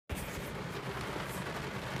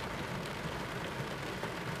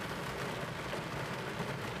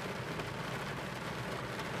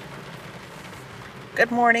Good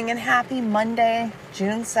morning and happy Monday,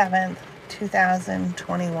 June 7th,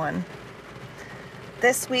 2021.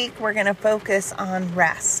 This week we're going to focus on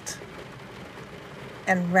rest.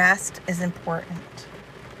 And rest is important.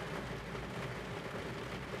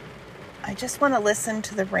 I just want to listen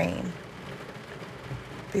to the rain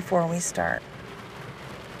before we start.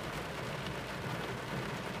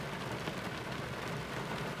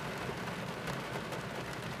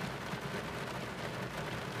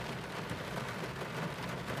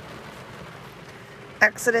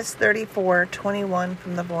 Exodus 34:21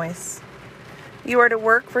 from The Voice. You are to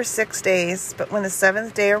work for 6 days, but when the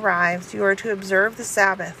seventh day arrives, you are to observe the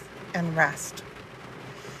Sabbath and rest.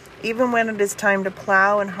 Even when it is time to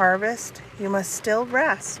plow and harvest, you must still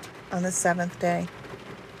rest on the seventh day.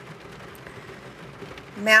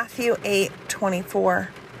 Matthew 8:24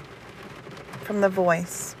 from The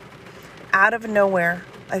Voice. Out of nowhere,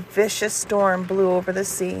 a vicious storm blew over the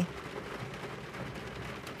sea.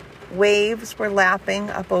 Waves were lapping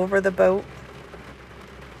up over the boat,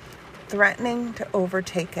 threatening to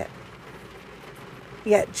overtake it.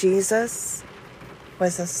 Yet Jesus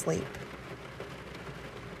was asleep.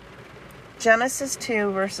 Genesis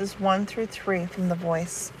 2, verses 1 through 3 from The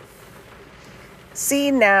Voice.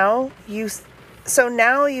 Now you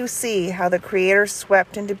see how the Creator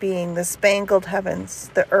swept into being the spangled heavens,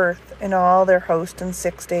 the earth, and all their host in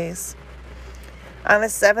 6 days. On the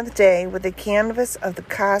seventh day, with the canvas of the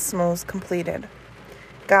cosmos completed,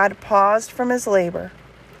 God paused from his labor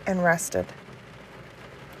and rested.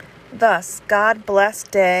 Thus, God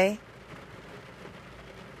blessed day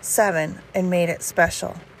 7 and made it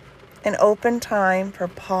special, an open time for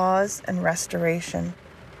pause and restoration,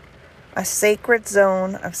 a sacred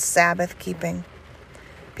zone of Sabbath keeping,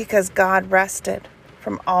 because God rested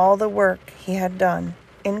from all the work he had done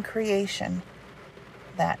in creation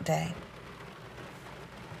that day.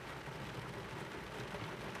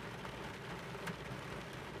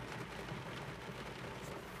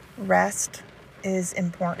 Rest is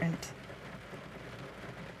important.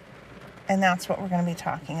 And that's what we're going to be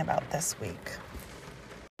talking about this week.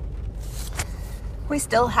 We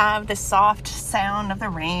still have the soft sound of the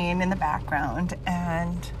rain in the background.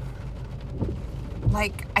 And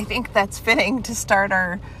I think that's fitting to start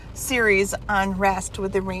our series on rest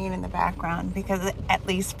with the rain in the background. Because at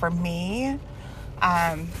least for me,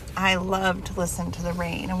 I love to listen to the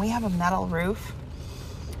rain. And we have a metal roof.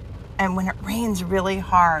 And when it rains really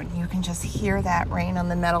hard, you can just hear that rain on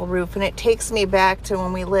the metal roof. And it takes me back to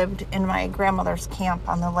when we lived in my grandmother's camp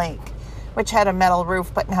on the lake, which had a metal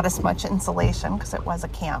roof, but not as much insulation because it was a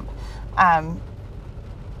camp. And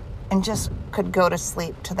just could go to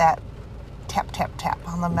sleep to that tap, tap, tap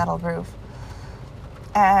on the metal roof.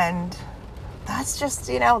 And that's just,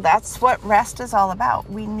 that's what rest is all about.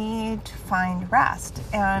 We need to find rest.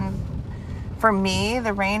 And for me,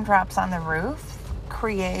 the raindrops on the roof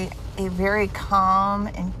create a very calm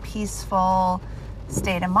and peaceful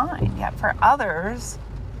state of mind. Yet for others,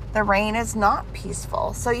 the rain is not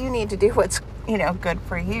peaceful. So you need to do what's, good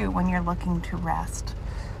for you when you're looking to rest.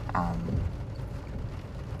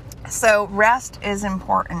 So rest is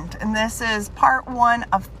important. And this is part 1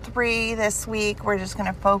 of 3 this week. We're just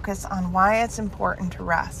going to focus on why it's important to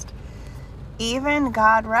rest. Even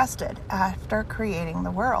God rested after creating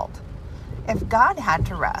the world. If God had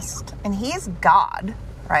to rest, and he's God,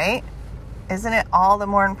 right? Isn't it all the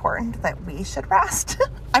more important that we should rest?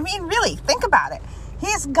 I mean, really, think about it.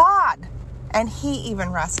 He's God, and he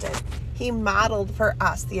even rested. He modeled for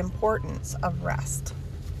us the importance of rest.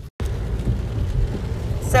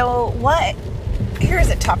 So here's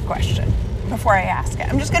a tough question before I ask it.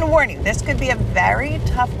 I'm just going to warn you, this could be a very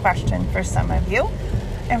tough question for some of you.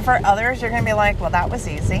 And for others, you're going to be like, well, that was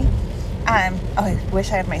easy. I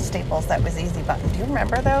wish I had my Staples That Was Easy button. Do you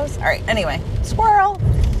remember those? All right, anyway, squirrel.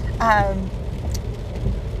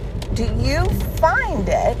 Do you find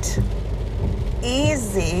it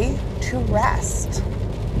easy to rest?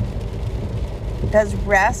 Does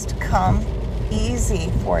rest come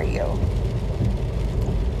easy for you?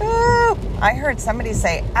 Ooh, I heard somebody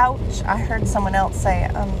say, ouch. I heard someone else say,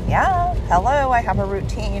 yeah, hello, I have a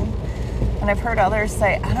routine. And I've heard others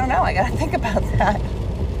say, I don't know, I got to think about that.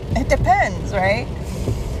 It depends, right?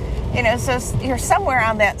 So you're somewhere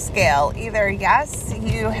on that scale. Either, yes,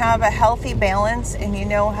 you have a healthy balance and you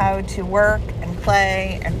know how to work and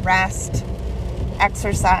play and rest,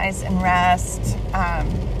 exercise and rest.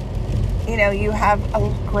 You have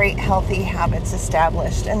a great healthy habits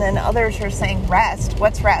established. And then others are saying, rest.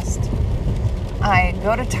 What's rest? I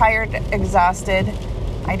go to tired, exhausted.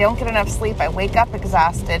 I don't get enough sleep. I wake up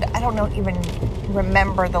exhausted. I don't even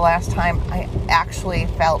remember the last time I actually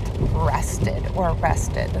felt rested,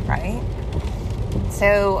 right?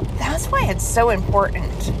 So that's why it's so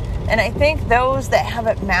important. And I think those that have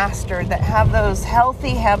it mastered, that have those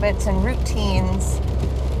healthy habits and routines,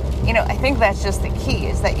 I think that's just the key,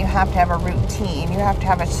 is that you have to have a routine. You have to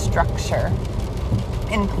have a structure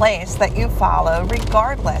in place that you follow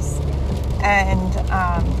regardless. And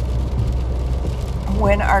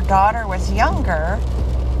when our daughter was younger,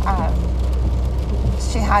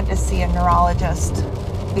 she had to see a neurologist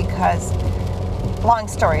because, long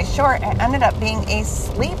story short, it ended up being a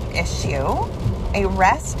sleep issue, a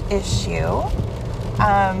rest issue,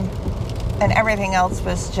 and everything else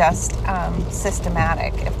was just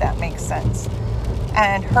systematic, if that makes sense.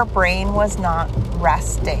 And her brain was not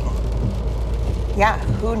resting. Yeah,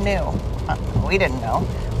 who knew? We didn't know.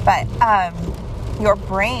 But your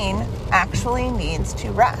brain actually needs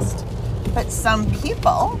to rest. But some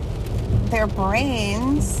people, their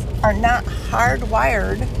brains are not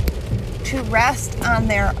hardwired to rest on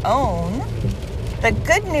their own. The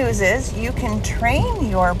good news is you can train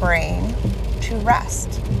your brain to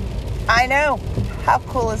rest. I know. How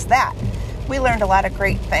cool is that? We learned a lot of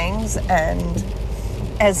great things, and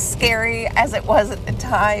as scary as it was at the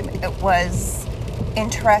time, it was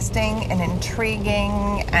interesting and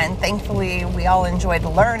intriguing, and thankfully we all enjoyed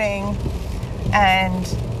learning. And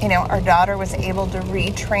our daughter was able to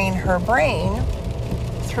retrain her brain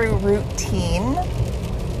through routine,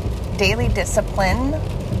 daily discipline,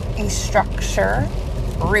 a structure,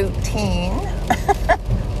 routine.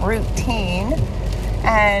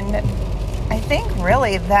 And I think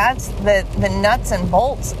really that's the nuts and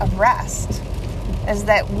bolts of rest, is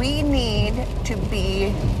that we need to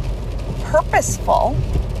be purposeful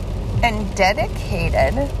and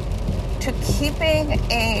dedicated to keeping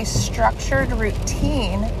a structured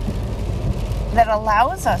routine that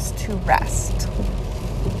allows us to rest.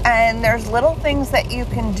 And there's little things that you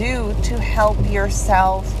can do to help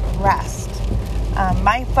yourself rest.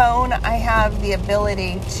 My phone, I have the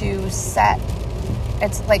ability to set,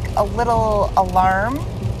 it's like a little alarm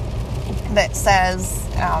that says,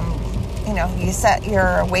 you set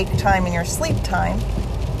your awake time and your sleep time.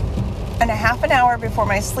 And a half an hour before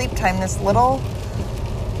my sleep time, this little,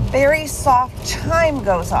 very soft chime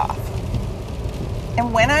goes off.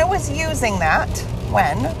 And when I was using that,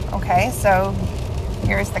 so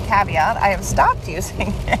here's the caveat, I have stopped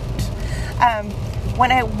using it.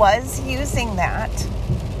 When I was using that,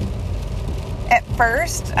 at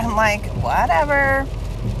first, I'm like, whatever.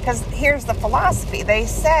 Because here's the philosophy. They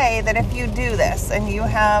say that if you do this and you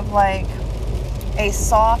have like a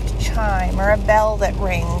soft chime or a bell that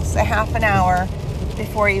rings a half an hour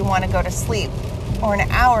before you want to go to sleep, or an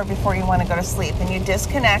hour before you want to go to sleep, and you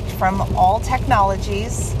disconnect from all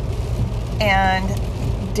technologies and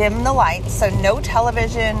dim the lights, so no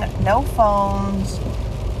television, no phones,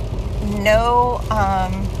 no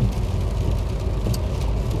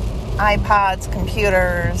iPods,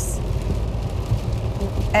 computers,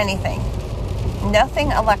 anything,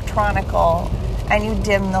 nothing electronical, and you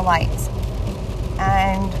dim the lights.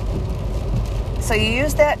 And so you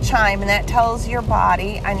use that chime, and that tells your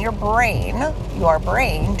body and your brain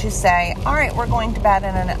to say, all right, we're going to bed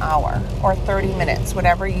in an hour or 30 minutes,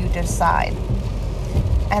 whatever you decide.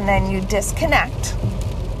 And then you disconnect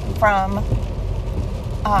from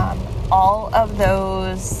all of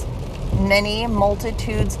those many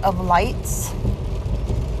multitudes of lights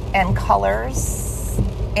and colors,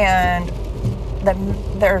 and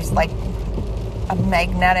there's like a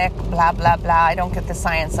magnetic blah blah blah. I don't get the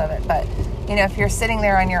science of it, but if you're sitting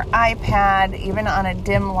there on your iPad, even on a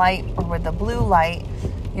dim light or with the blue light,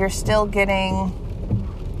 you're still getting,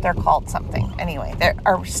 they're called something anyway, they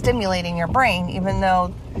are stimulating your brain. Even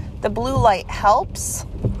though the blue light helps,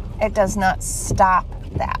 it does not stop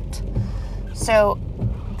that. So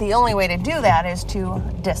the only way to do that is to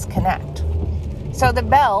disconnect. So the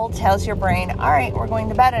bell tells your brain, all right, we're going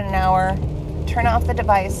to bed in an hour. Turn off the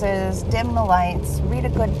devices, dim the lights, read a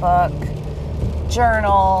good book,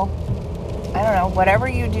 journal, I don't know, whatever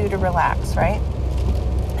you do to relax, right?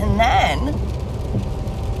 And then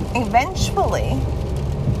eventually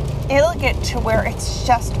it'll get to where it's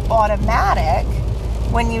just automatic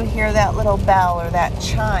when you hear that little bell or that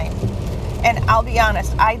chime. And I'll be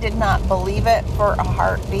honest, I did not believe it for a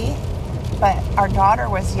heartbeat, but our daughter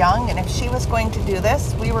was young, and if she was going to do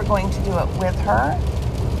this, we were going to do it with her.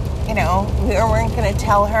 We weren't going to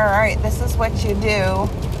tell her, all right, this is what you do,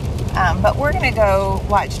 but we're going to go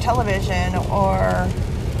watch television or,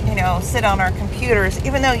 sit on our computers,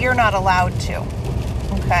 even though you're not allowed to,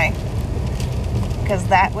 okay? Because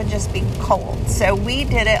that would just be cold. So we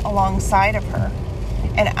did it alongside of her.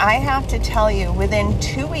 And I have to tell you, within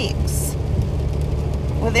 2 weeks,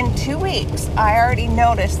 within 2 weeks, I already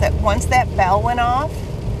noticed that once that bell went off,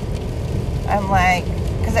 I'm like,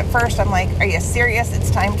 because at first I'm like, are you serious?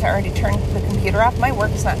 It's time to already turn the computer off. My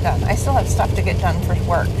work's not done. I still have stuff to get done for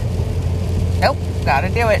work. Nope, gotta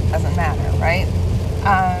do it. Doesn't matter, right?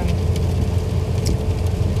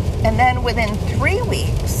 And then within 3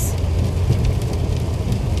 weeks,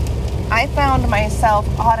 I found myself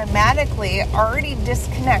automatically already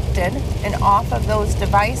disconnected and off of those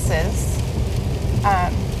devices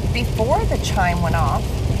before the chime went off.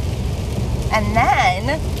 And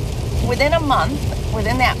then within a month,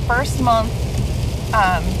 within that first month,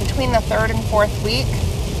 between the third and fourth week,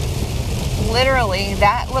 literally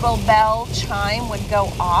that little bell chime would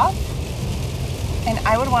go off and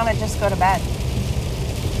I would want to just go to bed.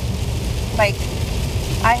 Like,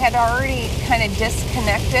 I had already kind of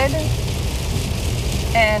disconnected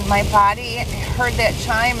and my body heard that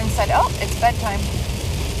chime and said, oh, it's bedtime.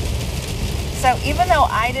 So even though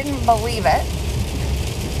I didn't believe it,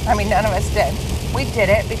 I mean, none of us did. We did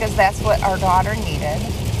it because that's what our daughter needed.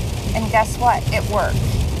 And guess what? It worked.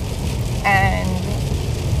 And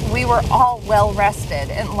we were all well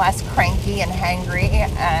rested and less cranky and hangry.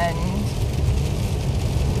 And,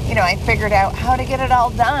 you know, I figured out how to get it all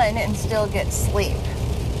done and still get sleep.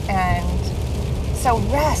 And so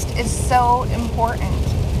rest is so important.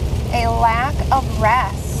 A lack of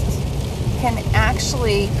rest can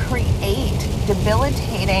actually create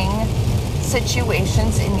debilitating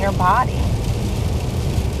situations in your body.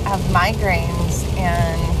 Have migraines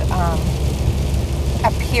and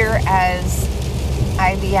appear as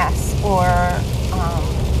IBS or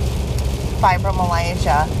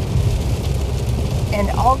fibromyalgia, and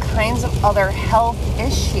all kinds of other health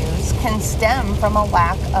issues can stem from a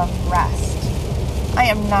lack of rest. I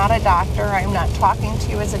am not a doctor. I'm not talking to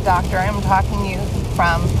you as a doctor. I'm talking to you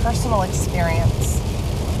from personal experience.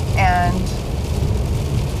 And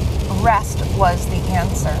rest was the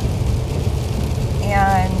answer.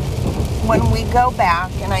 And when we go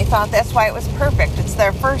back, and I thought that's why it was perfect. It's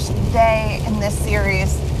their first day in this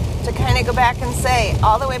series to kind of go back and say,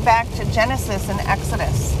 all the way back to Genesis and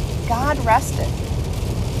Exodus, God rested.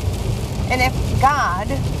 And if God,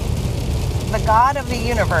 the God of the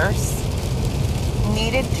universe,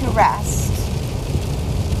 needed to rest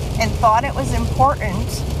and thought it was important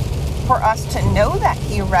for us to know that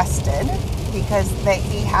he rested, because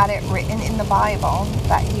he had it written in the Bible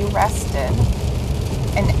that he rested,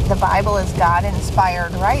 and the Bible is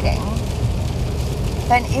God-inspired writing,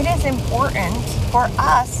 then it is important for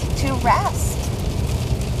us to rest.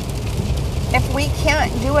 If we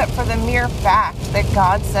can't do it for the mere fact that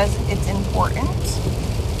God says it's important,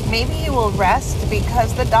 maybe you will rest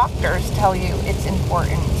because the doctors tell you it's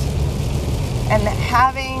important. And that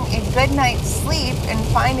having a good night's sleep and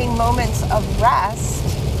finding moments of rest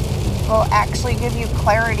will actually give you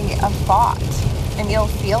clarity of thought, and you'll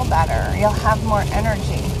feel better. You'll have more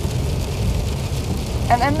energy.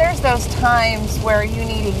 And then there's those times where you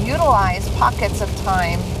need to utilize pockets of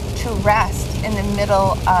time to rest in the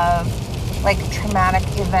middle of like traumatic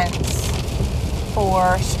events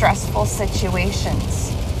or stressful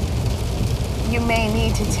situations. You may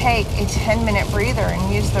need to take a 10-minute breather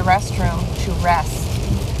and use the restroom to rest.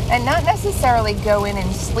 And not necessarily go in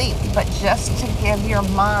and sleep, but just to give your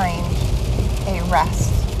mind a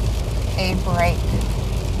rest, a break.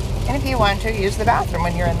 And if you want to, use the bathroom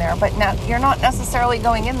when you're in there. But you're not necessarily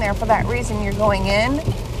going in there for that reason. You're going in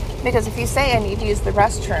because if you say, I need to use the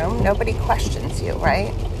restroom, nobody questions you,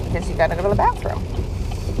 right? Because you got to go to the bathroom.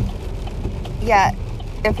 Yet,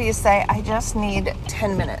 if you say, I just need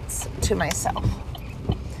 10 minutes to myself,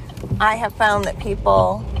 I have found that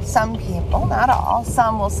some people, not all,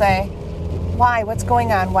 some will say, why? What's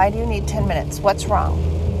going on? Why do you need 10 minutes? What's wrong?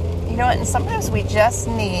 You know what? And sometimes we just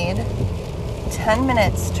need 10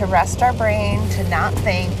 minutes to rest our brain, to not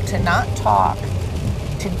think, to not talk,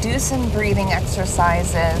 to do some breathing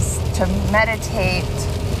exercises, to meditate,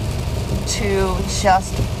 to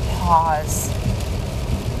just pause.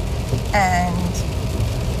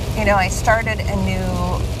 And, you know, I started a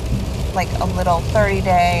new, like a little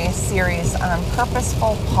 30-day series on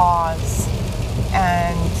purposeful pause.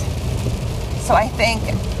 And so I think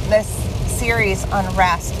this series on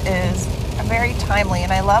rest is very timely.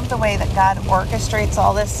 And I love the way that God orchestrates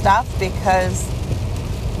all this stuff, because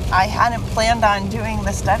I hadn't planned on doing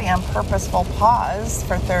the study on purposeful pause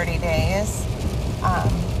for 30 days.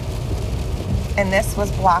 And this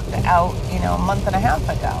was blocked out, a month and a half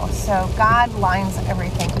ago. So God lines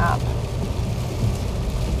everything up.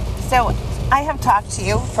 So I have talked to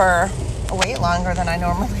you for way longer than I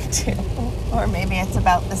normally do, or maybe it's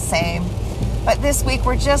about the same. But this week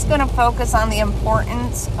we're just going to focus on the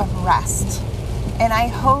importance of rest. And I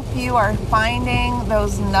hope you are finding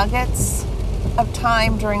those nuggets of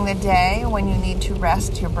time during the day when you need to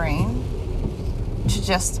rest your brain, to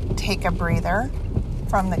just take a breather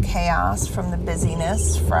from the chaos, from the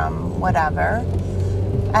busyness, from whatever,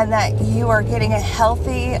 and that you are getting a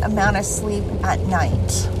healthy amount of sleep at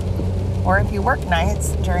night, or if you work nights,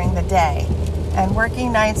 during the day. And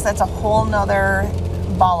working nights, that's a whole nother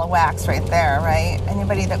ball of wax right there, right?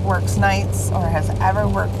 Anybody that works nights or has ever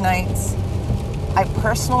worked nights, I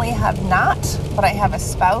personally have not, but I have a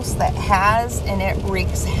spouse that has, and it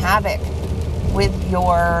wreaks havoc with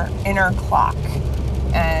your inner clock.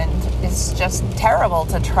 And it's just terrible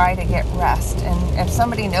to try to get rest. And if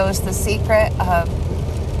somebody knows the secret of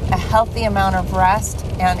a healthy amount of rest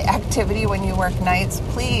and activity when you work nights,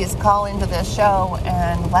 please call into the show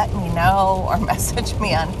and let me know, or message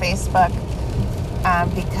me on Facebook,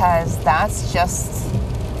 because that's just,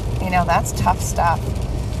 that's tough stuff.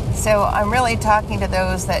 So I'm really talking to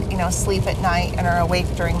those that, sleep at night and are awake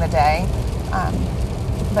during the day.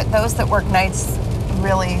 But those that work nights,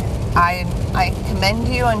 really, I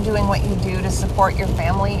commend you on doing what you do to support your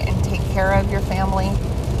family and take care of your family,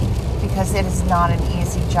 because it is not an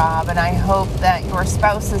easy job. And I hope that your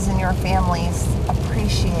spouses and your families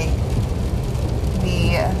appreciate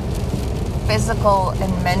the physical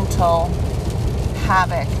and mental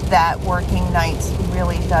havoc that working nights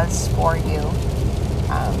really does for you.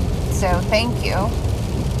 So thank you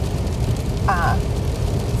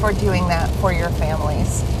for doing that for your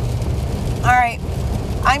families. All right,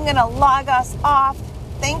 I'm going to log us off.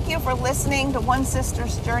 Thank you for listening to One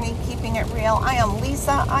Sister's Journey, Keeping It Real. I am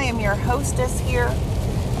Lisa. I am your hostess here.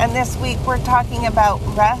 And this week we're talking about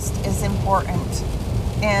rest is important.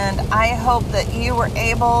 And I hope that you were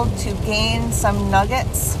able to gain some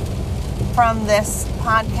nuggets from this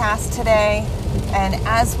podcast today. And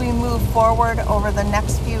as we move forward over the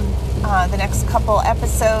next couple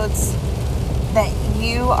episodes, that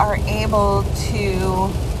you are able to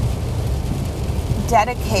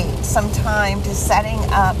dedicate some time to setting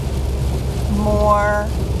up more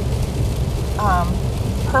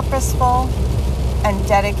purposeful and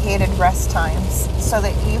dedicated rest times so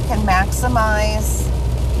that you can maximize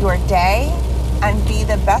your day and be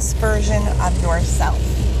the best version of yourself.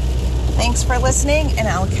 Thanks for listening, and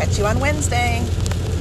I'll catch you on Wednesday.